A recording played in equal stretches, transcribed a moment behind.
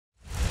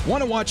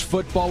Want to watch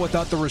football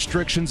without the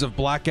restrictions of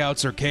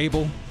blackouts or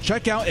cable?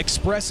 Check out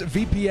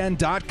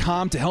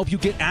expressvpn.com to help you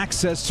get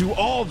access to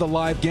all the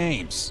live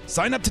games.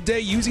 Sign up today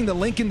using the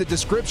link in the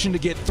description to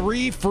get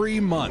 3 free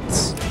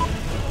months.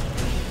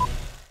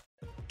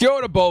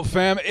 Yo to Bowl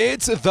fam,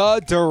 it's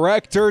the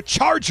Director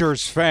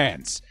Chargers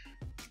fans.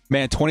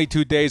 Man,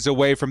 22 days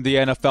away from the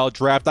NFL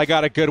draft. I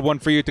got a good one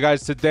for you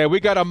guys today. We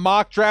got a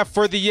mock draft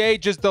for the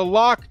ages, the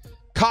lock,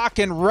 cock,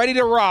 and ready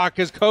to rock,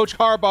 as Coach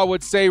Harbaugh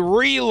would say,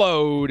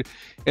 reload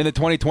in the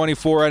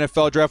 2024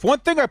 NFL draft. One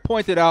thing I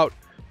pointed out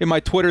in my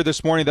Twitter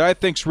this morning that I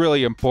think is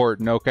really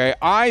important, okay?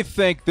 I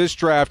think this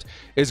draft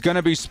is going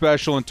to be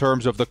special in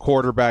terms of the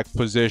quarterback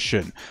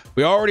position.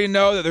 We already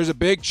know that there's a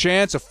big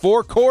chance of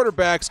 4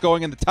 quarterbacks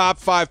going in the top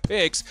 5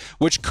 picks,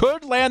 which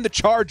could land the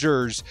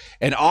Chargers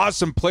an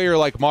awesome player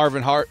like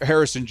Marvin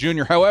Harrison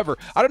Jr. However,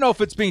 I don't know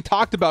if it's being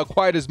talked about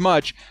quite as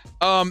much.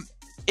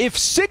 If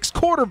 6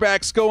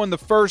 quarterbacks go in the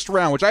first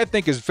round, which I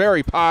think is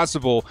very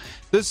possible,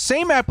 the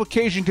same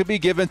application could be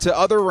given to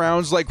other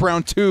rounds like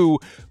round 2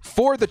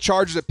 for the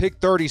Chargers at pick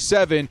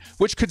 37,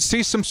 which could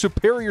see some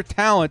superior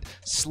talent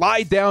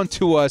slide down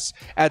to us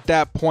at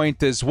that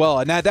point as well.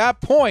 And at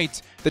that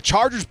point, the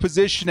Chargers'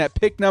 position at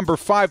pick number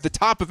 5, the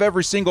top of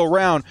every single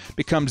round,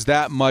 becomes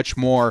that much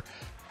more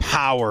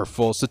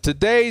powerful. So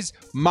today's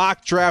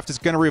mock draft is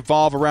going to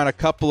revolve around a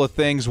couple of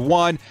things.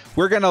 One,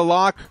 we're going to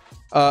lock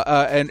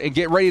and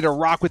get ready to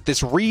rock with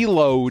this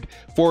reload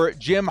for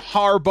Jim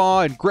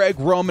Harbaugh and Greg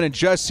Roman and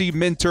Jesse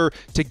Minter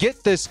to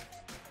get this,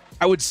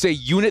 I would say,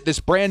 unit, this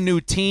brand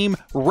new team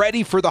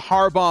ready for the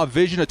Harbaugh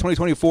vision of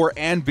 2024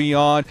 and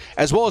beyond,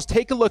 as well as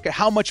take a look at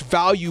how much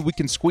value we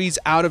can squeeze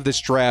out of this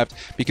draft,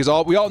 because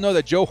we all know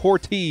that Joe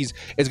Ortiz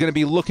is going to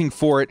be looking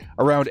for it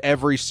around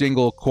every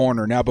single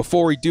corner. Now,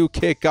 before we do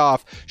kick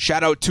off,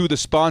 shout out to the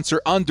sponsor,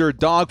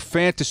 Underdog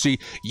Fantasy.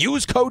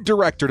 Use code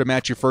DIRECTOR to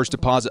match your first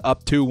deposit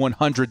up to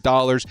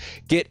 $100.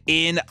 Get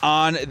in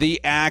on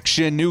the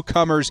action.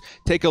 Newcomers,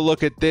 take a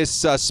look at this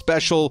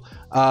special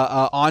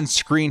on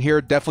screen here.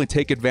 Definitely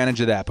take advantage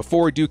of that.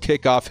 Before we do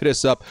kick off, hit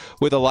us up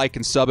with a like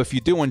and sub if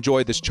you do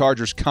enjoy this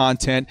Chargers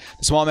content.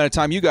 The small amount of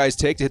time you guys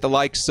take to hit the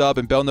like, sub,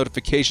 and bell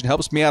notification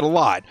helps me out a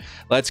lot.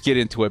 Let's get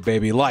into it,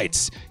 baby.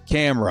 Lights,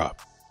 camera,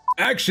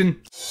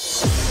 action.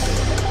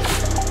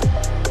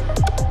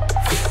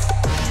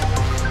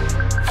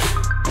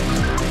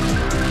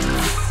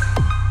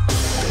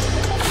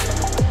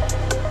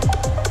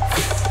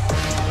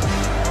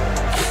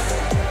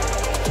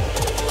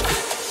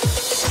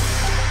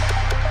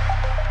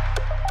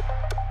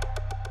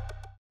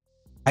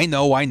 I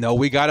know.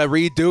 We got to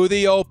redo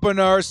the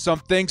opener. Some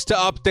things to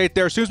update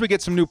there. As soon as we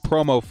get some new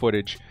promo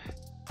footage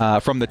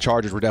from the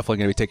Chargers, we're definitely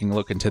going to be taking a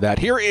look into that.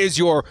 Here is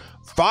your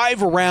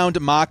 5-round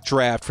mock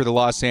draft for the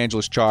Los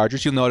Angeles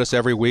Chargers. You'll notice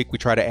every week we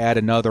try to add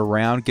another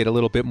round, get a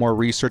little bit more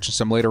research and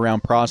some later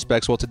round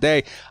prospects. Well,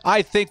 today,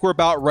 I think we're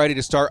about ready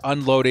to start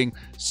unloading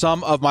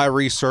some of my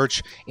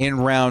research in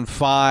round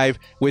 5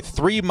 with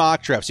 3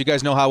 mock drafts. You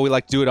guys know how we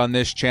like to do it on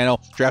this channel.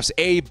 Drafts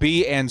A,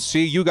 B, and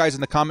C. You guys in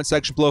the comment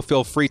section below,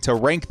 feel free to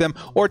rank them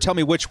or tell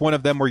me which one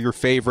of them were your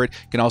favorite.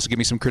 You can also give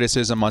me some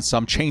criticism on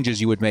some changes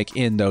you would make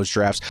in those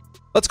drafts.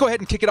 Let's go ahead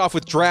and kick it off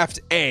with Draft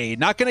A.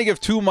 Not going to give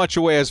too much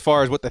away as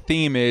far as what the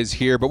theme is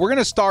here, but we're going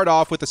to start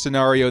off with a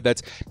scenario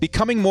that's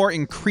becoming more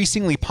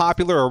increasingly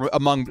popular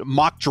among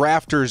mock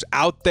drafters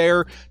out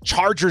there.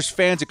 Chargers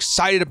fans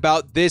excited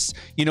about this,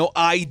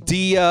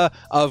 idea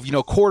of,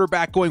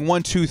 quarterback going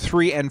 1, 2,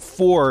 3, and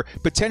 4,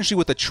 potentially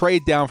with a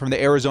trade down from the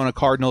Arizona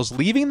Cardinals,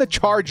 leaving the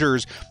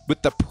Chargers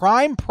with the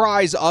prime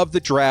prize of the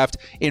draft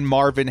in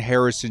Marvin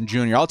Harrison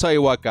Jr. I'll tell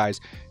you what,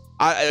 guys.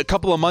 A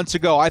couple of months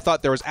ago, I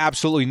thought there was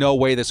absolutely no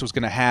way this was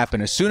going to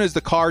happen. As soon as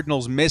the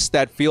Cardinals missed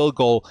that field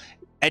goal,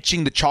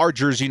 etching the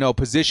Chargers,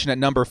 position at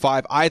number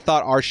 5, I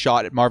thought our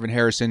shot at Marvin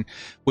Harrison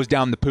was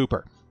down the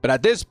pooper. But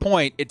at this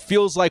point, it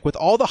feels like with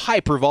all the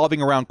hype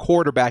revolving around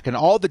quarterback and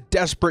all the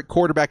desperate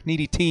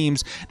quarterback-needy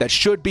teams that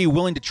should be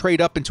willing to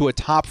trade up into a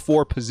top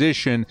 4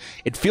 position,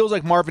 it feels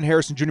like Marvin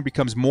Harrison Jr.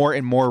 becomes more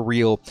and more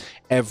real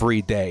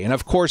every day. And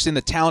of course, in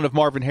the talent of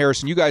Marvin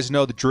Harrison, you guys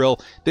know the drill.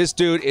 This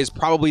dude is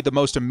probably the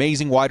most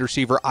amazing wide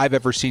receiver I've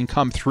ever seen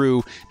come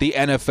through the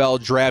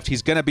NFL draft.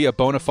 He's going to be a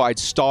bona fide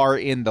star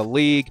in the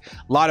league.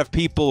 A lot of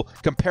people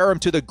compare him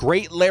to the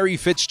great Larry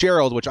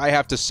Fitzgerald, which I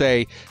have to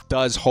say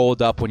does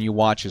hold up when you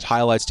watch his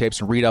highlights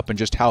tapes and read up on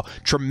just how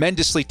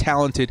tremendously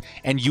talented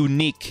and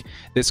unique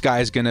this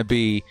guy is going to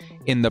be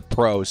in the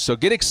pros. So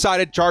get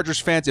excited, Chargers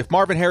fans. If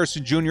Marvin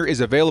Harrison Jr. is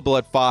available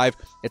at 5,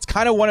 it's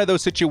kind of one of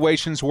those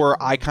situations where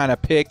I kind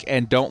of pick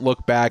and don't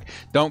look back,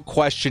 don't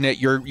question it.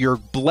 You're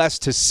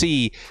blessed to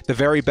see the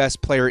very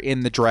best player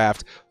in the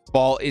draft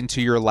fall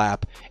into your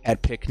lap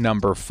at pick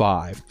number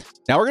 5.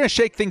 Now we're going to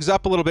shake things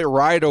up a little bit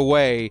right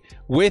away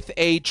with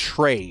a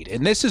trade.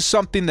 And this is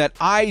something that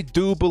I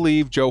do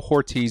believe Joe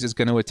Ortiz is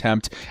going to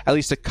attempt at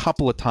least a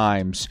couple of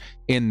times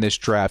in this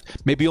draft.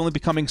 Maybe only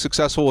becoming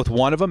successful with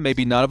one of them,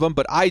 maybe none of them,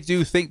 but I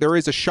do think there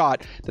is a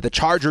shot that the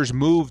Chargers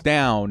move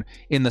down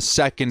in the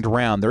second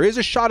round. There is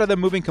a shot of them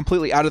moving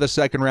completely out of the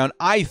second round.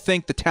 I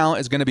think the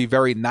talent is going to be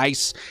very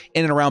nice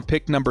in and around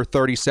pick number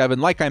 37.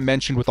 Like I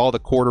mentioned, with all the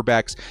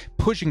quarterbacks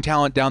pushing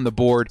talent down the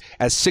board,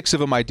 as 6 of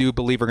them I do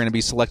believe are going to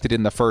be selected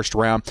in the first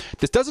round.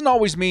 This doesn't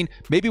always mean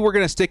maybe we're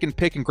going to stick and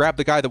pick and grab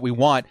the guy that we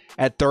want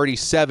at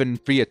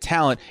 37 via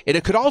talent.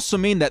 It could also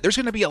mean that there's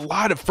going to be a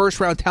lot of first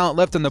round talent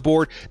left on the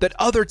board that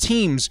other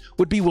teams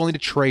would be willing to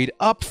trade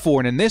up for.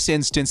 And in this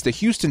instance, the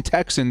Houston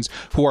Texans,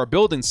 who are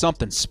building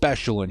something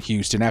special in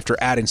Houston after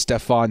adding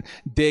Stephon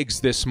Diggs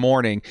this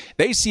morning,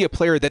 they see a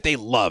player that they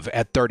love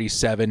at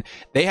 37.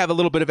 They have a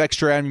little bit of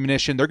extra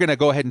ammunition. They're going to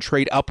go ahead and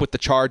trade up with the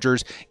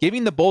Chargers,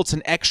 giving the Bolts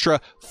an extra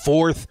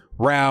 4th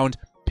round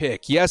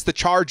pick. Yes, the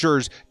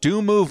Chargers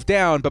do move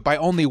down, but by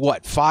only,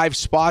 5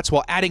 spots,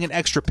 while adding an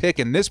extra pick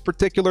in this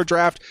particular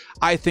draft.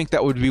 I think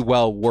that would be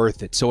well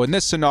worth it. So in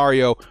this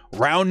scenario,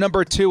 round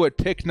number 2 at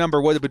pick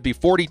number, what it would be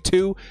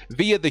 42,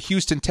 via the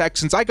Houston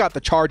Texans, I got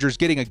the Chargers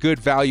getting a good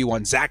value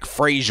on Zach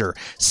Frazier,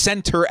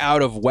 center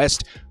out of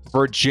West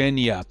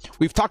Virginia.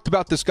 We've talked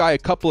about this guy a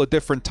couple of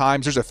different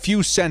times. There's a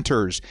few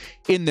centers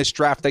in this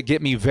draft that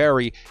get me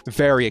very,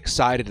 very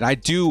excited. And I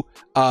do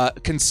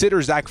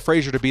consider Zach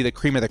Frazier to be the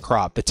cream of the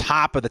crop, the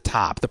top of the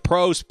top, the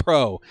pro's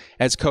pro,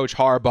 as Coach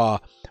Harbaugh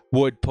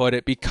would put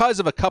it,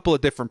 because of a couple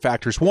of different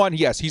factors. One,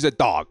 yes, he's a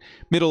dog,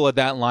 middle of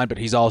that line, but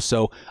he's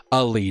also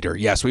a leader.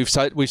 Yes, we've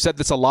said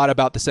this a lot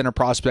about the center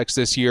prospects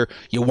this year.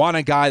 You want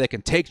a guy that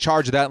can take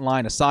charge of that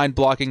line, assign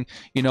blocking,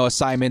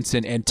 assignments,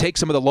 and take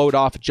some of the load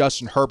off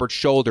Justin Herbert's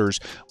shoulders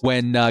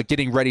when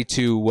getting ready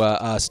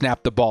to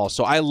snap the ball.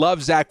 So I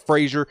love Zach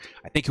Frazier.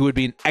 I think he would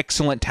be an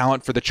excellent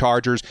talent for the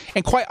Chargers.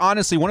 And quite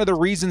honestly, one of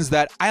the reasons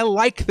that I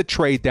like the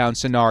trade down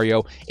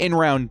scenario in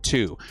round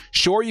 2.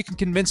 Sure, you can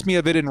convince me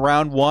of it in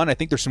round 1. I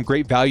think there's some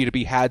great value to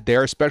be had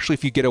there, especially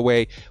if you get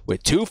away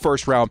with 2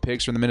 first-round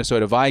picks from the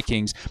Minnesota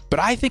Vikings.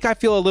 But I think I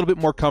feel a little bit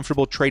more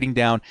comfortable trading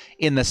down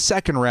in the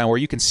second round, where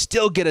you can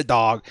still get a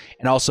dog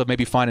and also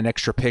maybe find an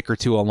extra pick or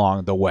 2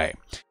 along the way.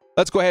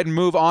 Let's go ahead and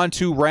move on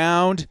to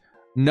round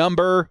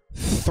number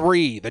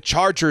 3. The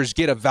Chargers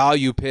get a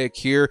value pick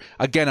here,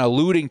 again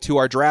alluding to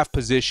our draft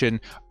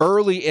position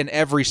early in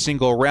every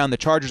single round. The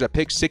Chargers at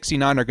pick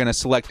 69 are going to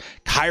select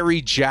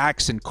Kyrie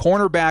Jackson,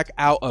 cornerback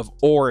out of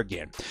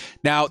Oregon.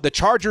 Now, the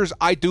Chargers,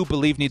 I do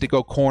believe, need to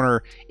go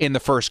corner in the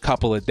first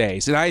couple of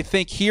days, and I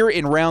think here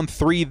in round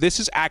 3, this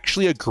is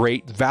actually a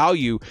great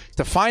value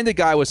to find a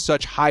guy with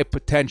such high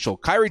potential.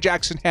 Kyrie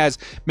Jackson has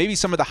maybe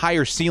some of the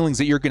higher ceilings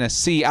that you're going to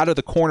see out of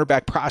the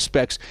cornerback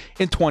prospects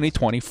in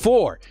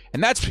 2024,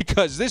 and that's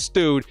because this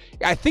dude,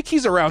 I think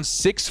he's around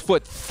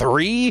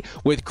 6'3"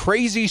 with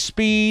crazy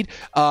speed,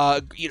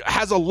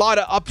 has a lot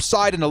of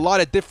upside in a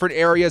lot of different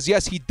areas.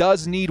 Yes, he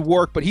does need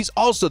work, but he's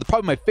also,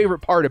 probably my favorite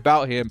part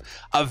about him,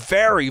 a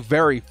very,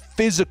 very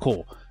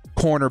physical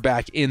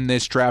cornerback in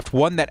this draft,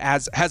 one that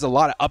has a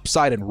lot of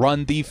upside and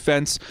run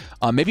defense.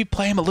 Maybe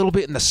play him a little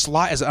bit in the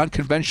slot as an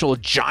unconventional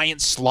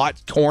giant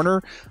slot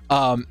corner.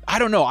 I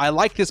don't know. I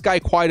like this guy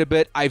quite a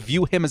bit. I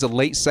view him as a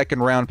late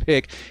second round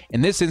pick.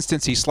 In this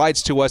instance, he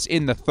slides to us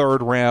in the 3rd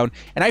round,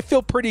 and I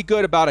feel pretty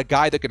good about a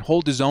guy that can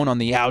hold his own on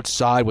the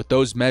outside with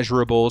those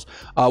measurables,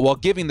 while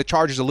giving the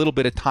Chargers a little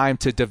bit of time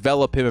to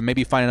develop him and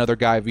maybe find another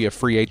guy via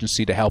free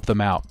agency to help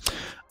them out.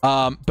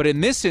 But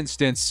in this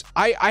instance,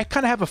 I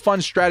kind of have a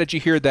fun strategy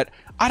here that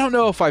I don't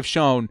know if I've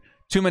shown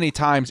too many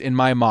times in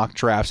my mock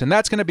drafts, and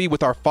that's going to be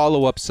with our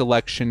follow-up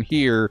selection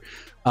here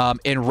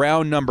in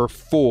round number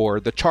 4.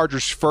 The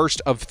Chargers'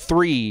 first of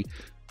 3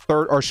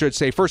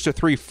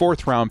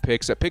 4th round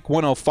picks at pick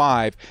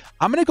 105.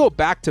 I'm going to go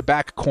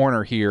back-to-back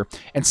corner here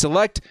and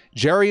select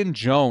Jarrian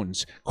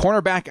Jones,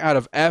 cornerback out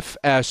of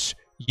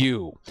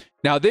FSU.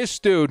 Now, this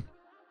dude,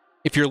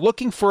 if you're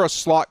looking for a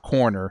slot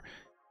corner,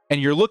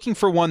 and you're looking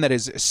for one that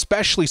is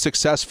especially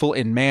successful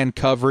in man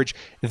coverage,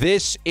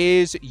 this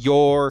is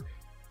your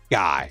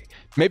guy.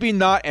 Maybe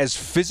not as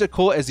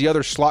physical as the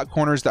other slot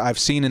corners that I've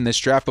seen in this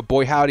draft, but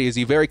boy howdy, is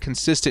he very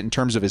consistent in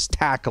terms of his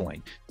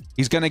tackling.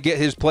 He's going to get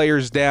his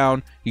players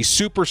down. He's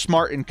super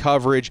smart in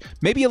coverage,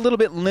 maybe a little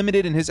bit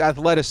limited in his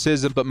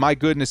athleticism, but my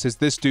goodness, is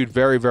this dude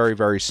very, very,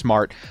 very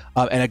smart,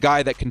 and a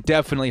guy that can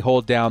definitely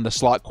hold down the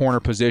slot corner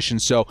position.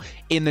 So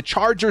in the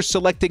Chargers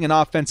selecting an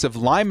offensive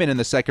lineman in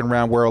the second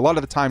round, where a lot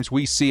of the times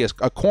we see a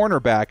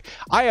cornerback,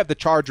 I have the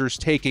Chargers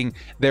taking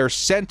their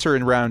center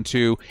in round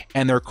 2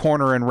 and their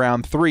corner in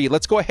round 3.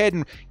 Let's go ahead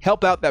and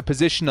help out that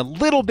position a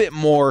little bit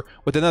more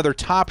with another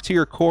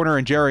top-tier corner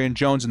in Jarrian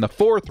Jones in the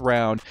 4th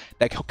round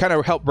that kind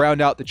of help round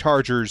round out the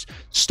Chargers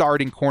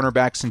starting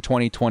cornerbacks in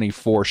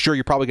 2024. Sure,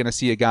 you're probably going to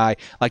see a guy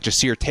like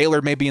Jasir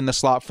Taylor maybe in the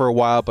slot for a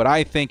while, but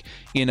I think,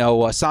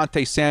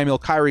 Asante Samuel,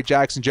 Kyrie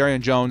Jackson,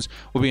 Jarrian Jones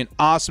will be an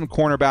awesome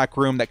cornerback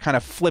room that kind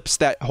of flips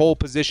that whole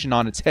position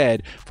on its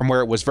head from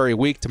where it was very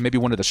weak to maybe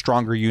one of the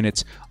stronger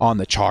units on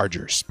the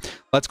Chargers.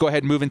 Let's go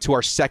ahead and move into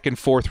our second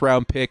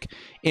fourth-round pick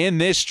in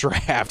this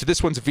draft.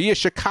 This one's via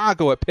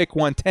Chicago at pick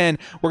 110.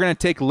 We're going to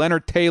take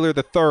Leonard Taylor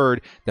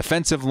III,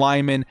 defensive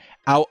lineman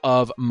out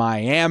of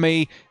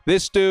Miami.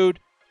 This dude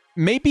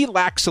maybe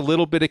lacks a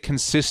little bit of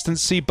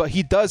consistency, but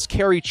he does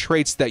carry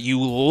traits that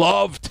you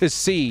love to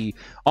see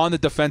on the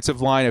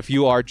defensive line if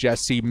you are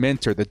Jesse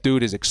Minter. The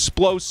dude is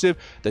explosive.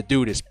 The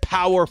dude is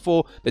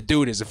powerful. The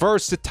dude is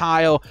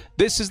versatile.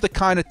 This is the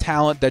kind of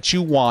talent that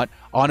you want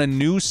on a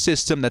new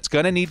system that's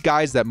going to need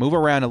guys that move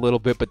around a little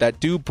bit, but that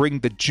do bring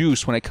the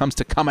juice when it comes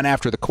to coming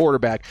after the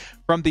quarterback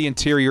from the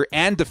interior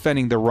and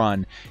defending the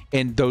run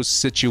in those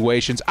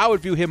situations. I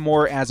would view him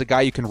more as a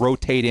guy you can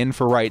rotate in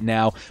for right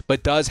now,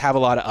 but does have a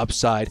lot of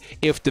upside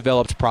if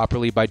developed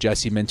properly by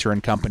Jesse Minter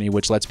and company,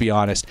 which, let's be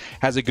honest,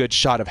 has a good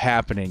shot of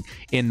happening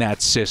in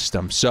that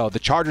system. So the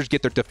Chargers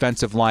get their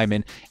defensive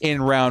lineman in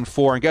round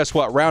 4. And guess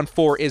what? Round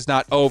 4 is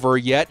not over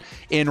yet.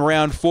 In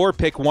round 4,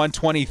 pick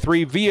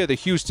 123 via the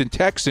Houston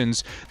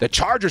Texans, the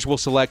Chargers will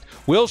select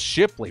Will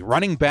Shipley,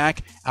 running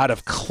back out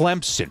of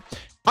Clemson.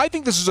 I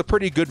think this is a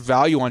pretty good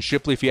value on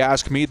Shipley, if you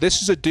ask me.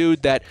 This is a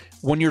dude that,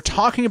 when you're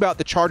talking about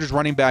the Chargers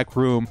running back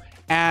room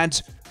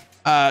and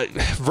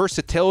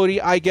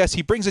versatility, I guess,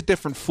 he brings a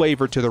different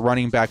flavor to the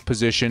running back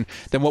position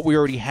than what we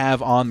already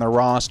have on the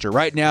roster.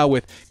 Right now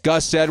with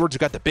Gus Edwards, we've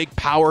got the big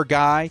power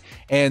guy,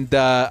 and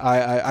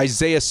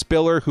Isaiah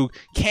Spiller, who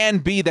can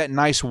be that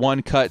nice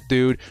one-cut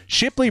dude.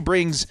 Shipley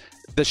brings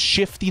the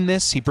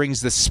shiftiness. He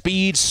brings the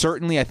speed,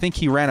 certainly. I think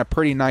he ran a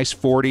pretty nice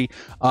 40.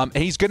 And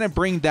he's going to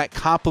bring that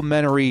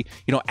complementary,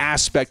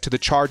 aspect to the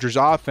Chargers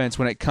offense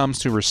when it comes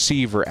to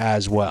receiver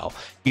as well.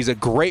 He's a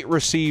great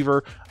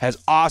receiver, has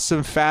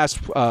awesome fast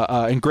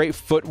and great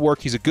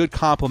footwork. He's a good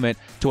complement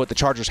to what the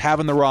Chargers have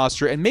in the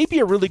roster, and maybe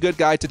a really good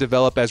guy to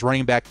develop as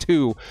running back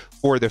 2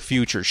 for the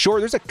future. Sure,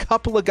 there's a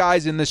couple of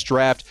guys in this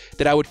draft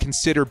that I would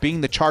consider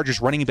being the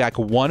Chargers running back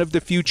 1 of the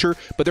future,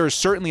 but there are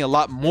certainly a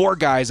lot more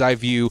guys I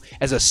view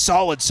as a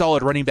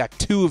solid running back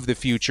 2 of the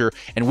future,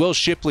 and Will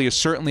Shipley is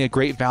certainly a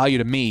great value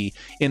to me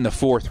in the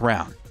 4th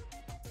round.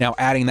 Now,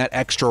 adding that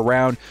extra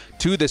round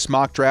to this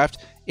mock draft,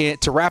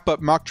 to wrap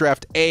up mock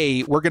draft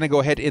A, we're going to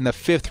go ahead in the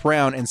 5th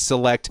round and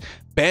select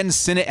Ben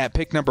Sinnott at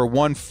pick number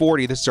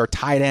 140. This is our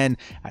tight end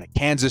out of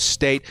Kansas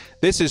State.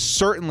 This is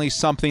certainly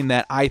something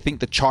that I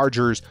think the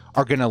Chargers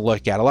are going to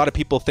look at. A lot of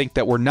people think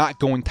that we're not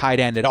going tight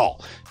end at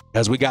all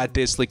because we got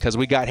Dissly, because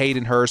we got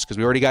Hayden Hurst, because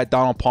we already got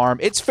Donald Parham.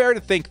 It's fair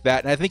to think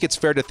that, and I think it's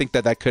fair to think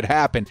that that could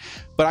happen.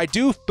 But I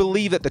do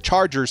believe that the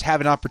Chargers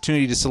have an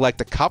opportunity to select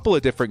a couple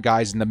of different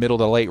guys in the middle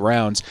to late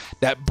rounds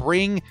that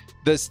bring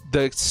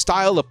the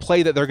style of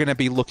play that they're going to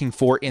be looking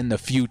for in the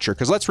future.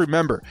 Because let's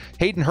remember,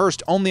 Hayden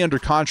Hurst only under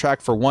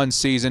contract for 1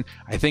 season.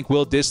 I think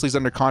Will Dissly's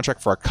under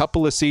contract for a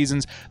couple of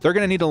seasons. They're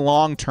going to need a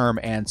long-term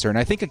answer. And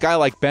I think a guy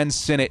like Ben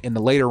Sinnott in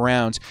the later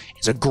rounds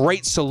is a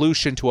great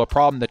solution to a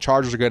problem the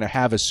Chargers are going to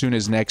have as soon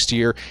as next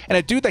year. And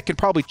a dude that can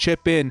probably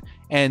chip in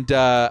and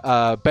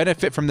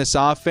benefit from this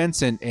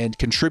offense and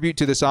contribute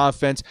to this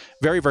offense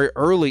very, very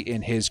early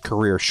in his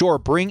career. Sure,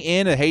 bring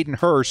in a Hayden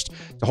Hurst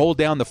to hold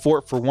down the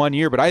fort for 1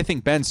 year, but I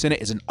think Ben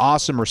Sinnott is an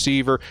awesome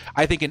receiver.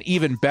 I think an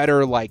even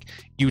better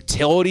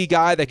utility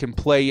guy that can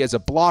play as a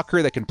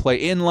blocker, that can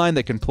play inline,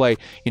 that can play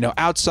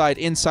outside,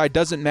 inside,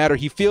 doesn't matter.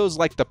 He feels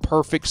like the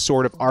perfect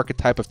sort of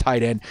archetype of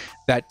tight end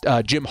that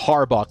Jim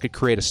Harbaugh could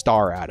create a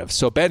star out of.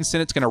 So Ben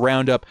Sinnott's going to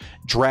round up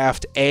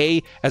draft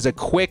A as a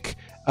quick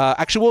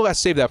actually, we'll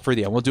save that for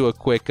the end. We'll do a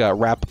quick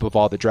wrap-up of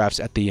all the drafts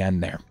at the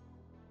end there.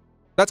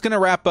 That's going to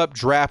wrap up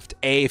Draft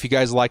A. If you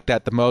guys like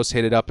that the most,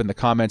 hit it up in the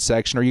comment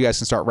section, or you guys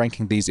can start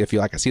ranking these if you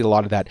like. I see a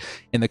lot of that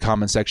in the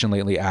comment section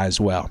lately as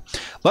well.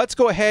 Let's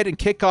go ahead and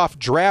kick off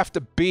Draft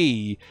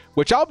B,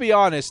 which I'll be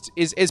honest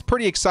is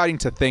pretty exciting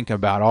to think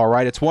about, all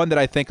right? It's one that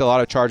I think a lot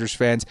of Chargers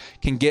fans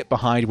can get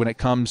behind when it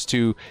comes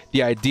to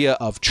the idea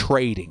of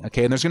trading,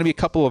 okay? And there's going to be a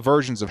couple of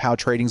versions of how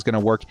trading is going to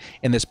work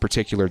in this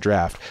particular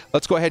draft.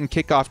 Let's go ahead and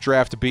kick off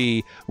Draft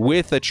B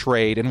with a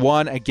trade, and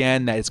one,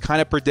 again, that is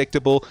kind of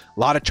predictable. A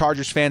lot of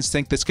Chargers fans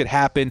think this could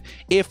happen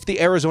if the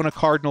Arizona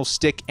Cardinals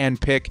stick and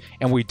pick,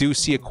 and we do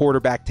see a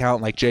quarterback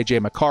talent like J.J.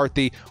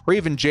 McCarthy or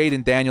even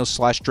Jaden Daniels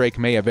 / Drake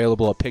May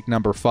available at pick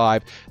number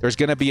 5. There's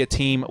going to be a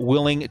team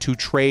willing to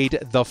trade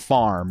the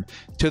farm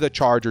to the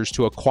Chargers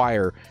to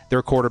acquire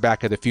their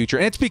quarterback of the future.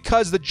 And it's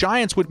because the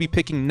Giants would be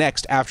picking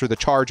next after the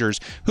Chargers,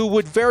 who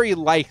would very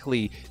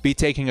likely be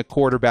taking a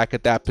quarterback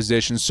at that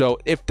position. So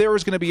if there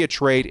was going to be a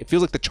trade, it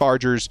feels like the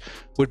Chargers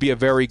would be a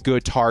very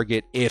good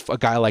target if a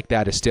guy like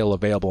that is still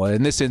available. And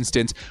in this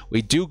instance,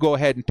 we do go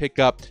ahead and pick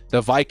up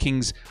the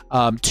Vikings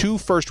 2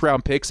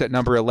 first-round picks at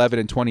number 11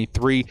 and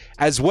 23,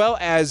 as well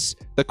as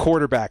the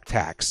quarterback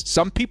tax.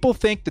 Some people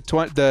think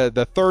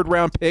the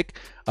third-round pick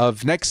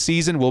of next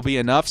season will be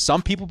enough.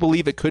 Some people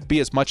believe it could be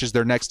as much as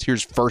their next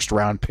year's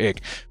first-round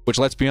pick, which,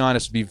 let's be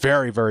honest, would be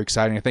very, very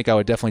exciting. I think I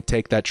would definitely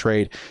take that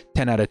trade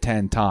 10 out of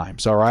 10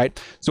 times, all right?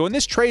 So in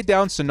this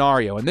trade-down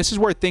scenario, and this is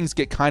where things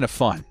get kind of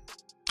fun,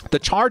 the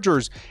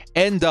Chargers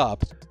end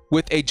up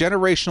with a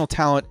generational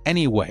talent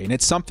anyway, and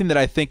it's something that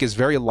I think is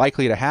very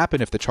likely to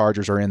happen if the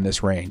Chargers are in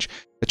this range.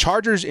 The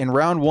Chargers in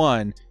round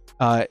 1,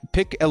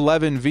 pick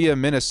 11 via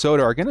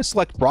Minnesota, are going to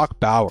select Brock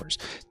Bowers,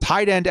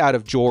 tight end out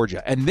of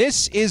Georgia. And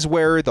this is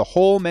where the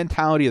whole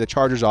mentality of the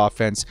Chargers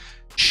offense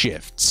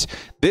shifts.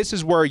 This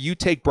is where you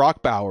take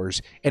Brock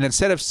Bowers, and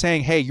instead of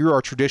saying, hey, you're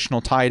our traditional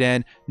tight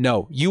end,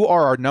 no, you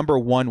are our number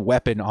 1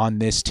 weapon on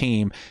this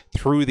team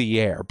through the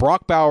air.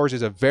 Brock Bowers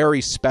is a very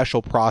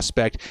special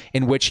prospect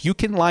in which you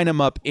can line him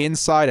up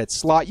inside at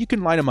slot, you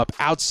can line him up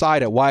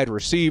outside at wide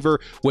receiver,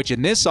 which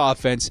in this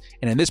offense,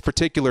 and in this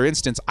particular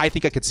instance, I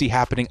think I could see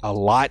happening a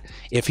lot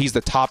if he's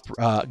the top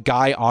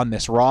guy on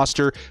this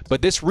roster.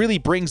 But this really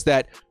brings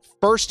that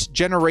first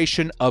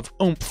generation of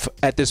oomph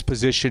at this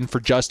position for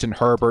Justin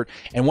Herbert,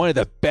 and one of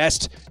the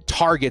best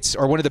targets,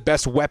 or one of the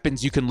best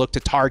weapons you can look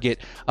to target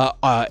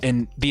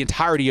in the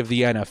entirety of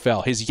the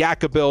NFL. His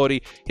yak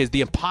ability,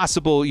 the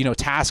impossible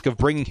task of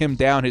bringing him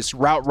down, his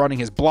route running,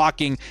 his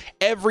blocking,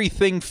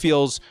 everything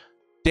feels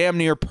damn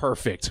near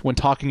perfect when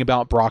talking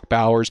about Brock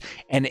Bowers.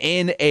 And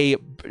in a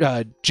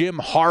Jim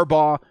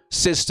Harbaugh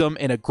system,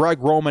 in a Greg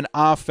Roman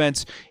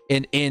offense,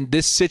 in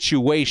this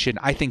situation,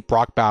 I think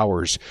Brock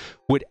Bowers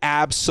would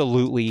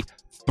absolutely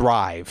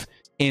thrive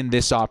in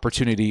this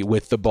opportunity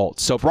with the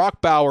Bolts. So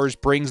Brock Bowers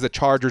brings the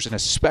Chargers an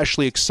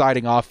especially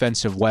exciting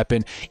offensive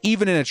weapon,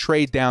 even in a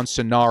trade down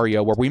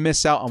scenario where we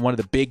miss out on one of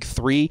the big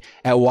 3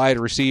 at wide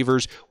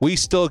receivers. We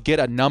still get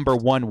a number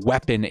 1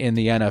 weapon in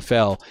the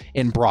NFL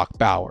in Brock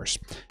Bowers.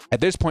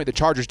 At this point, the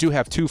Chargers do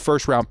have 2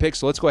 first-round picks,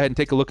 so let's go ahead and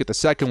take a look at the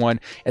second one.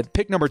 At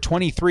pick number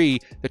 23,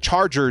 the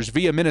Chargers,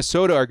 via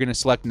Minnesota, are going to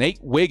select Nate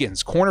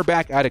Wiggins,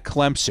 cornerback out of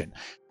Clemson.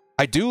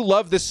 I do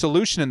love this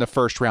solution in the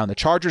first round. The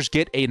Chargers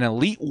get an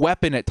elite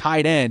weapon at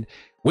tight end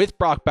with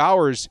Brock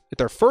Bowers at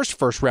their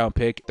first-round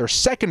pick. Their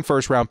second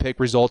first-round pick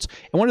results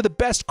in one of the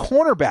best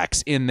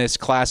cornerbacks in this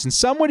class, and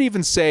some would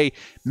even say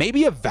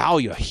maybe a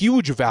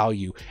huge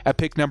value at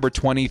pick number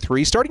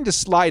 23, starting to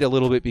slide a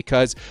little bit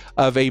because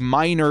of a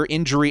minor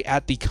injury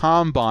at the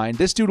combine.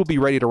 This dude will be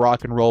ready to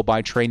rock and roll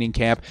by training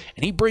camp,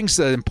 and he brings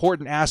the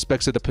important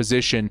aspects of the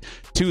position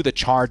to the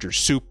Chargers.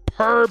 Superb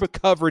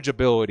coverage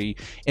ability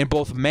in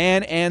both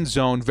man and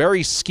zone.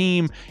 Very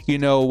scheme,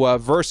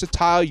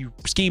 versatile. You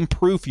scheme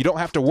proof. You don't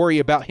have to worry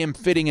about him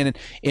fitting in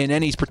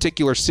any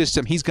particular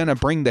system. He's going to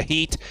bring the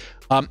heat,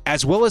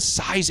 as well as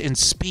size and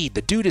speed.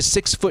 The dude is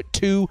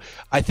 6'2".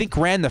 I think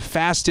ran the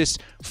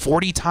fastest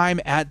 40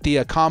 time at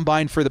the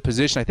combine for the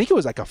position. I think it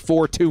was like a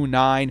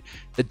 4.29.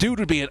 The dude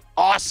would be an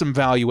awesome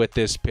value at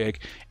this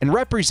pick and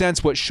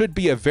represents what should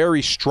be a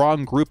very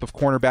strong group of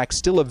cornerbacks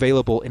still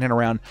available in and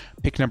around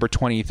pick number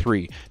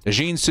 23.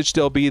 Najee should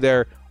still be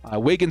there.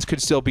 Wiggins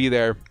could still be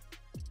there.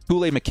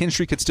 Kool-Aid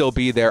McKinstry could still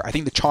be there. I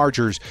think the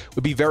Chargers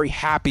would be very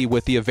happy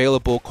with the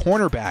available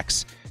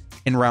cornerbacks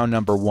in round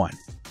number 1.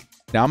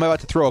 Now I'm about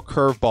to throw a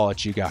curveball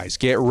at you guys.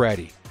 Get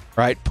ready,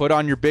 right? Put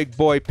on your big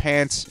boy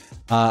pants.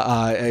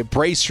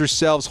 Brace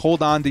yourselves.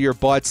 Hold on to your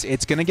butts.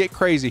 It's going to get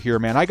crazy here,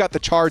 man. I got the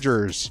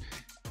Chargers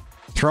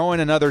throwing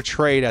another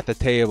trade at the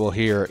table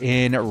here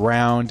in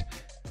round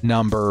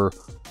number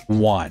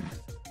 1.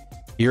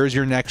 Here's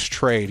your next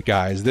trade,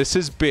 guys. This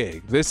is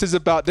big. This is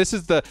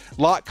the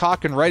lock,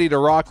 cock, and ready to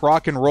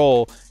rock and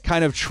roll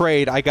kind of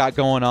trade I got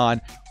going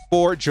on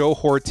for Joe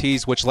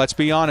Hortiz, which, let's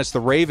be honest,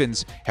 the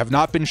Ravens have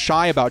not been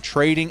shy about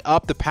trading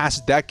up the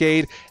past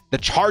decade. The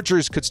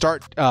Chargers could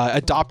start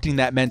adopting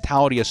that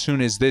mentality as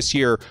soon as this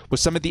year with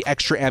some of the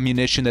extra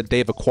ammunition that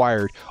they've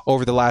acquired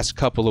over the last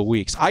couple of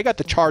weeks. I got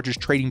the Chargers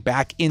trading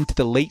back into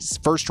the late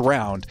first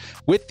round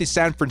with the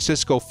San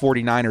Francisco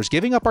 49ers,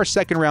 giving up our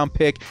second-round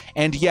pick,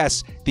 and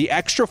yes, the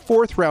extra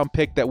fourth-round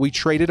pick that we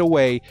traded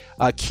away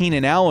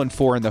Keenan Allen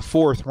for in the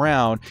 4th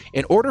round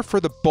in order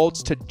for the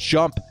Bolts to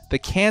jump the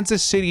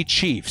Kansas City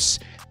Chiefs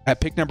at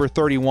pick number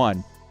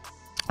 31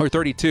 or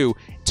 32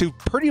 to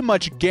pretty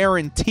much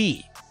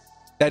guarantee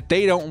that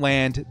they don't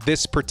land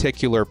this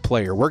particular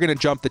player. We're going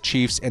to jump the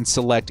Chiefs and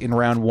select in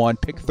round 1,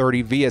 pick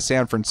 30 via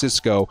San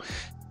Francisco,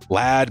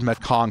 Ladd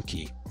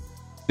McConkey.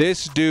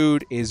 This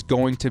dude is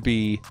going to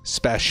be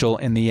special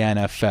in the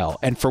NFL.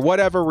 And for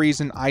whatever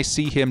reason, I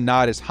see him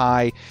not as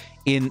high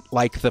in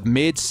like the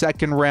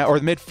mid-second round or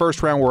the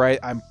mid-first round where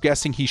I'm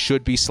guessing he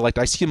should be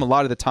selected. I see him a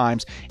lot of the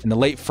times in the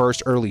late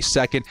first, early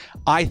second.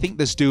 I think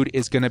this dude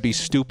is going to be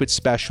stupid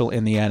special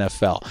in the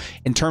NFL.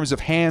 In terms of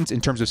hands,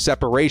 in terms of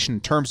separation,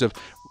 in terms of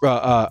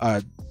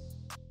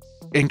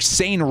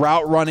insane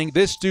route running.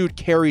 This dude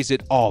carries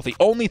it all. The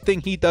only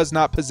thing he does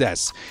not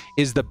possess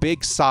is the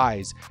big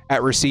size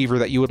at receiver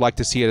that you would like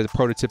to see at a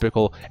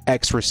prototypical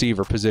X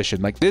receiver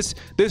position. Like this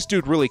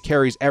dude really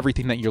carries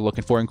everything that you're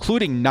looking for,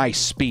 including nice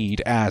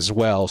speed as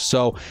well.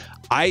 So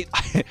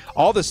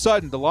all of a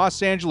sudden, the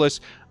Los Angeles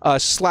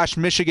 /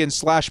 Michigan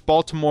 /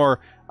 Baltimore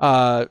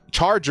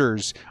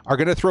Chargers are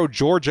going to throw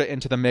Georgia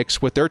into the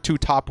mix with their two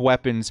top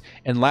weapons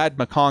and Ladd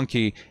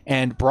McConkey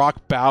and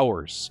Brock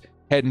Bowers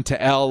heading to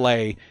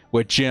LA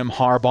with Jim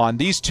Harbaugh. And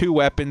these two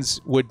weapons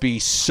would be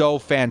so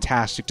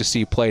fantastic to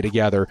see play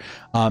together.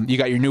 You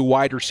got your new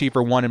wide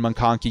receiver 1 in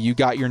McConkey. You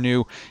got your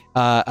new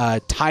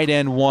tight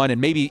end 1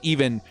 and maybe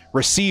even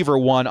receiver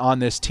 1 on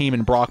this team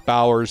in Brock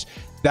Bowers.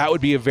 That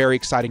would be a very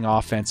exciting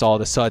offense all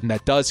of a sudden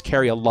that does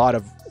carry a lot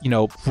of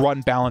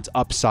run balance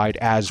upside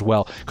as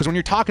well. Because when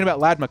you're talking about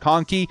Ladd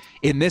McConkey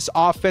in this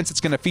offense,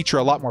 it's going to feature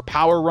a lot more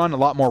power run, a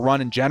lot more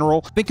run in general.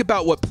 Think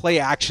about what play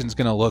action is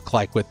going to look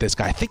like with this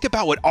guy. Think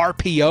about what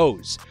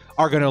RPOs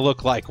are going to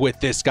look like with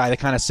this guy, the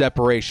kind of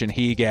separation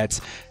he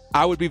gets.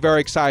 I would be very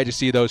excited to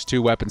see those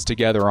two weapons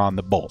together on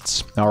the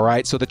Bolts. All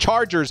right, so the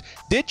Chargers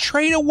did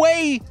trade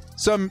away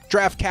some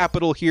draft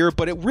capital here,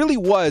 but it really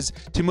was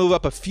to move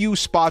up a few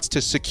spots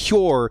to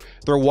secure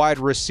their wide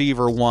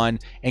receiver 1,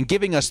 and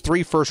giving us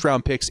 3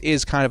 first-round picks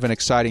is kind of an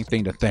exciting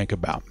thing to think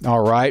about. All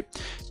right,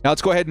 now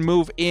let's go ahead and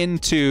move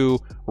into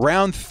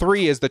round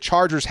 3 as the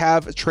Chargers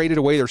have traded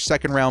away their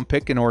second-round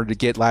pick in order to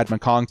get Ladd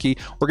McConkey.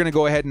 We're going to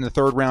go ahead in the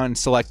 3rd round and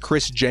select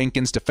Chris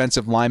Jenkins,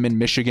 defensive lineman,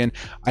 Michigan.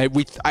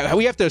 We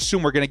have to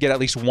assume we're going to get at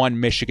least one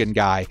Michigan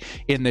guy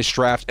in this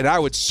draft, and I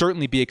would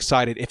certainly be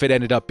excited if it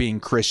ended up being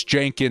Chris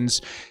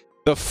Jenkins,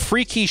 the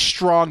freaky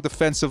strong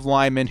defensive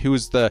lineman who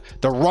is the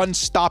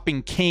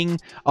run-stopping king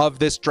of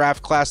this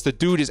draft class. The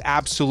dude is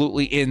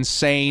absolutely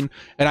insane,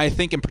 and I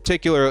think in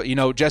particular,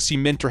 Jesse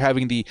Minter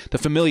having the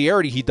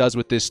familiarity he does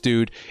with this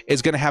dude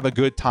is going to have a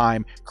good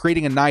time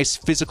creating a nice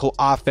physical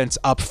offense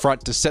up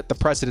front to set the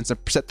precedence and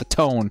set the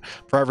tone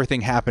for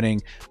everything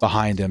happening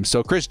behind him.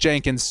 So Chris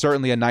Jenkins,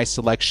 certainly a nice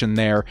selection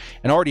there,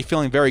 and already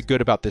feeling very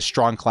good about this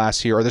strong class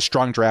here, or the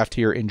strong draft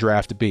here in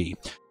Draft B.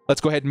 Let's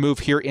go ahead and move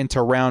here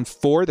into round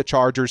 4. The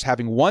Chargers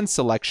having 1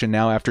 selection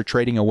now after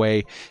trading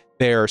away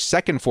their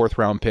second 4th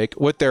round pick.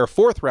 With their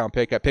 4th round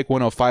pick at pick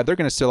 105, they're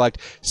going to select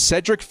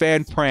Cedric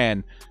Van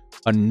Pran,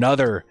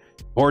 another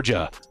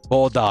Georgia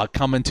Bulldog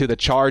coming to the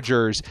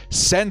Chargers,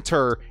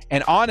 center,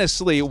 and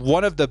honestly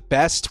one of the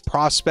best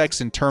prospects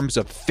in terms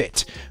of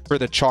fit for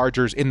the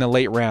Chargers in the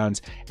late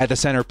rounds at the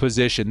center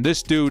position.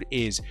 This dude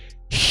is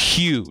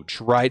huge,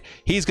 right?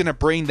 He's going to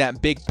bring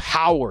that big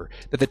power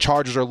that the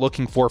Chargers are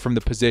looking for from the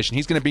position.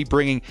 He's going to be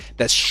bringing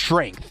that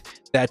strength,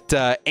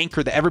 that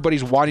anchor that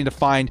everybody's wanting to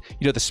find,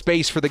 the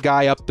space for the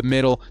guy up the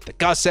middle that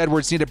Gus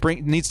Edwards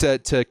needs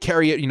to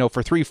carry it,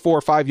 for 3, 4,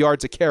 5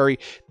 yards of carry.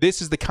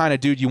 This is the kind of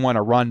dude you want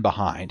to run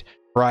behind,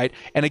 right?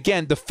 And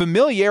again, the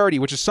familiarity,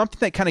 which is something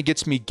that kind of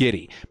gets me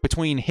giddy,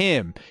 between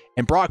him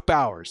and Brock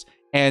Bowers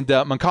and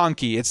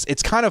McConkey.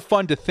 It's kind of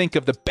fun to think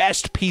of the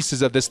best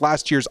pieces of this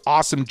last year's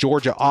awesome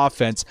Georgia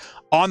offense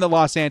on the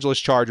Los Angeles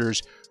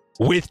Chargers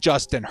with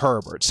Justin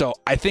Herbert. So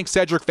I think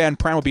Cedric Van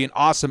Pran will be an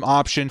awesome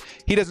option.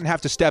 He doesn't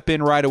have to step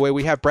in right away.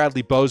 We have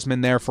Bradley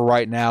Bozeman there for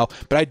right now,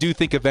 but I do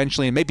think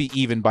eventually, and maybe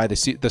even by the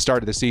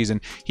start of the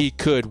season, he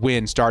could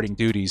win starting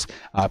duties,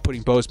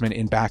 putting Bozeman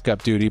in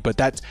backup duty. But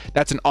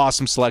that's an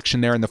awesome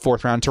selection there in the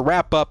 4th round. To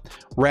wrap up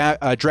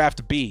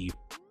Draft B,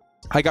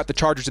 I got the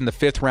Chargers in the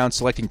 5th round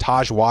selecting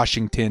Taj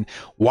Washington,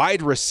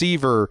 wide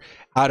receiver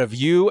out of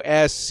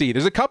USC.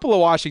 There's a couple of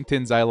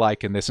Washingtons I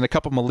like in this, and a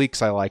couple of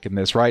Maliks I like in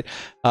this, right?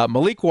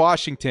 Malik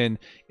Washington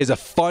is a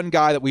fun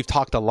guy that we've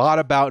talked a lot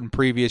about in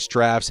previous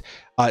drafts.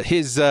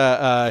 His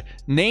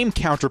name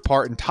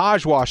counterpart in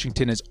Taj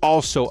Washington is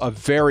also a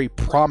very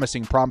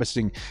promising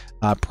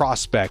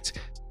prospect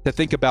to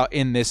think about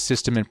in this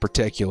system in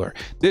particular.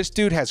 This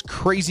dude has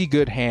crazy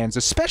good hands,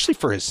 especially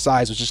for his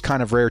size, which is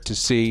kind of rare to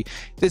see.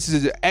 This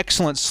is an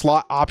excellent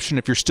slot option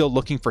if you're still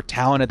looking for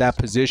talent at that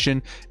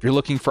position, if you're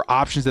looking for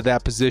options at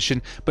that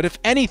position. But if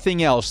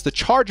anything else, the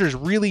Chargers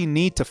really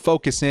need to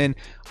focus in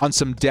on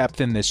some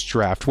depth in this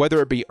draft,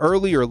 whether it be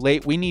early or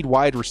late. We need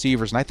wide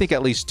receivers, and I think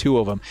at least 2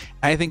 of them.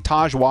 And I think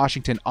Taj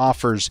Washington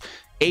offers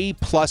A+++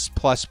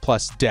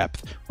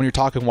 depth when you're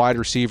talking wide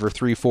receiver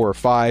 3, 4, or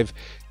 5.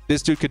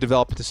 This dude could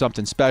develop into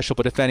something special,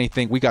 but if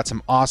anything, we got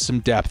some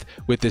awesome depth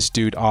with this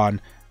dude on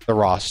the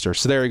roster.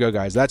 So there you go,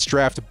 guys. That's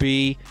Draft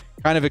B.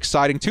 Kind of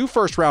exciting. 2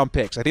 first-round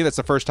picks. I think that's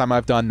the first time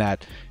I've done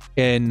that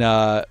in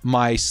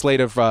my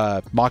slate of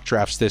mock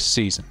drafts this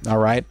season. All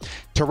right.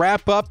 To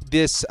wrap up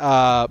this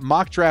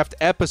mock draft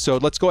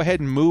episode, let's go ahead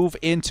and move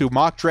into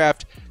mock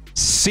draft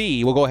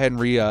C. We'll go ahead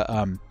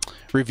and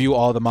review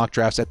all the mock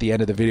drafts at the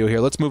end of the video here.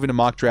 Let's move into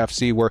mock draft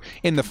C, where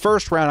in the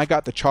first round, I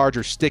got the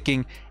Chargers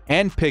sticking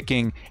and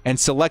picking and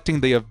selecting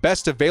the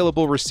best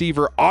available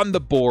receiver on the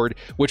board,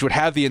 which would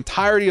have the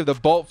entirety of the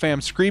Bolt fam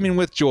screaming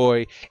with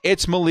joy.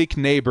 It's Malik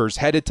Nabers,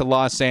 headed to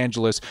Los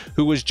Angeles,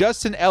 who was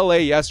just in LA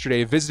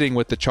yesterday visiting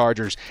with the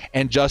Chargers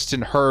and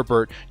Justin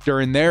Herbert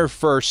during their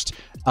first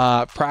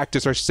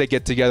practice, or say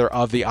get together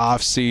of the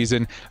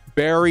offseason.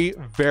 Very,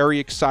 very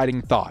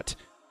exciting thought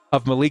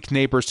of Malik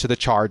Nabers to the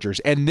Chargers.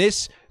 And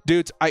this,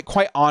 dudes, I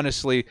quite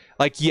honestly,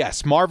 like,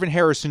 yes, Marvin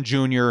Harrison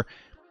Jr.,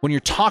 when you're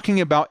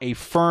talking about a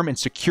firm and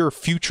secure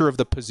future of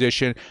the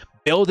position,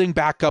 building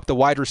back up the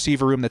wide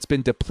receiver room that's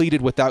been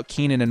depleted without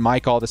Keenan and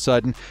Mike all of a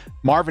sudden,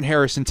 Marvin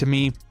Harrison, to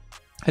me,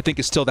 I think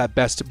is still that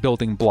best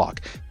building block.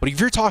 But if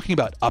you're talking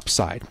about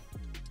upside,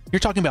 you're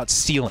talking about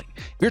ceiling,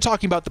 you're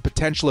talking about the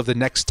potential of the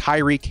next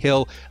Tyreek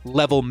Hill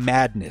level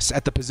madness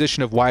at the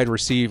position of wide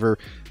receiver,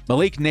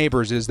 Malik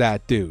Nabers is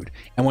that dude.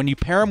 And when you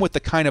pair him with the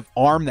kind of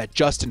arm that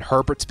Justin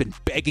Herbert's been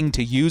begging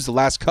to use the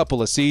last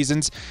couple of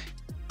seasons,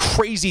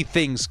 crazy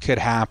things could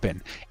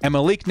happen. And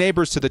Malik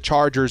Nabers to the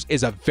Chargers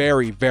is a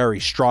very, very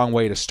strong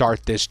way to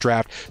start this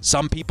draft.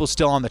 Some people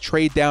still on the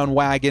trade down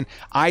wagon.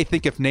 I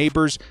think if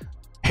Nabers,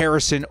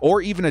 Harrison,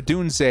 or even a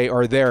Dunze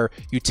are there,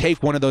 you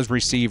take one of those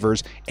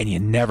receivers and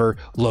you never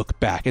look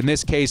back. In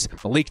this case,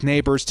 Malik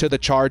Nabers to the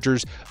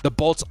Chargers. The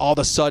Bolts, all of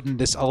a sudden,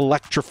 this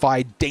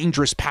electrified,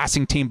 dangerous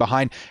passing team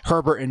behind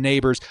Herbert and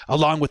Nabers,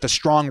 along with a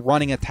strong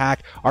running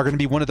attack, are going to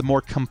be one of the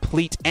more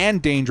complete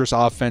and dangerous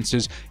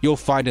offenses you'll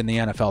find in the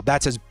NFL.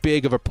 That's as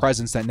big of a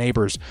presence that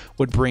Nabers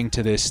would bring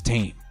to this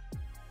team.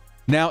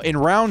 Now, in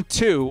round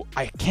 2,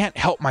 I can't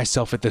help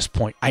myself at this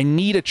point. I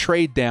need a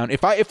trade down.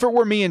 If it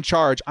were me in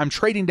charge, I'm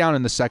trading down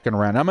in the second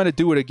round. I'm going to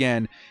do it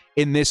again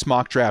in this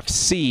mock draft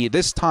C,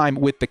 this time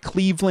with the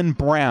Cleveland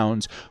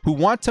Browns, who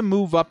want to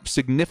move up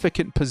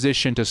significant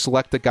position to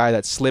select the guy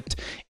that slipped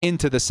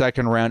into the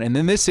second round. And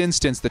in this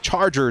instance, the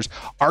Chargers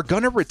are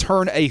going to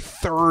return a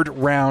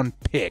third-round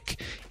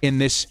pick in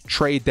this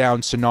trade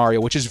down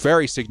scenario, which is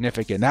very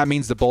significant. That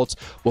means the Bolts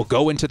will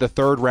go into the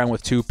third round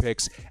with 2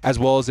 picks, as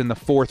well as in the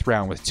fourth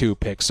round with 2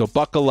 picks. So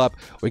buckle up.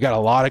 We got a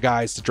lot of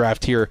guys to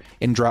draft here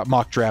in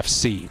mock draft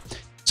C.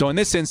 So in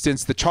this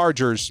instance, the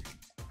Chargers,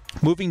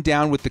 moving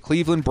down with the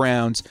Cleveland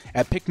Browns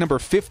at pick number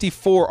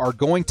 54, are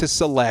going to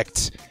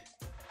select,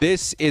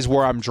 this is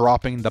where I'm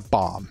dropping the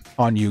bomb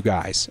on you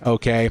guys,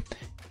 okay?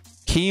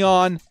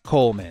 Keon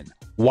Coleman,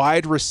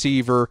 wide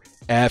receiver,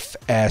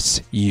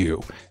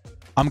 FSU.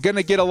 I'm going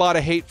to get a lot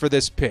of hate for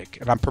this pick,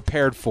 and I'm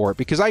prepared for it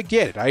because I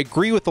get it. I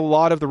agree with a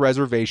lot of the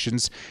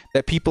reservations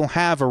that people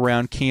have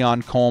around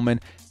Keon Coleman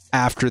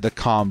after the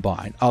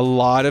combine. A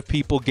lot of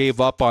people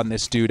gave up on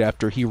this dude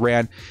after he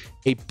ran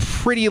a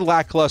pretty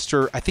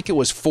lackluster, I think it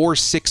was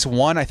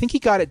 4.61. I think he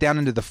got it down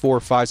into the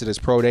 4.5s at his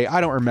pro day.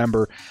 I don't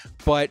remember,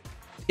 but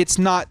it's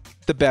not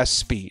the best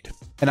speed.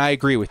 And I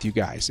agree with you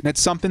guys. And it's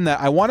something that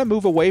I want to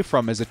move away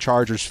from as a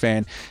Chargers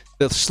fan.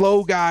 The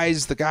slow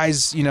guys, the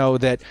guys, you know,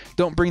 that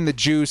don't bring the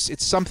juice.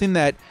 It's something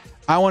that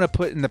I want to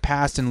put in the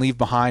past and leave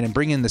behind and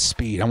bring in the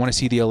speed. I want to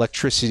see the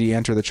electricity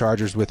enter the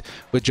Chargers with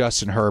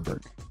Justin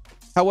Herbert.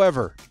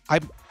 However,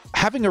 I'm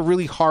having a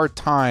really hard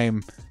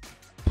time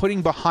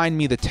putting behind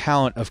me the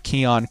talent of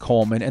Keon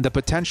Coleman and the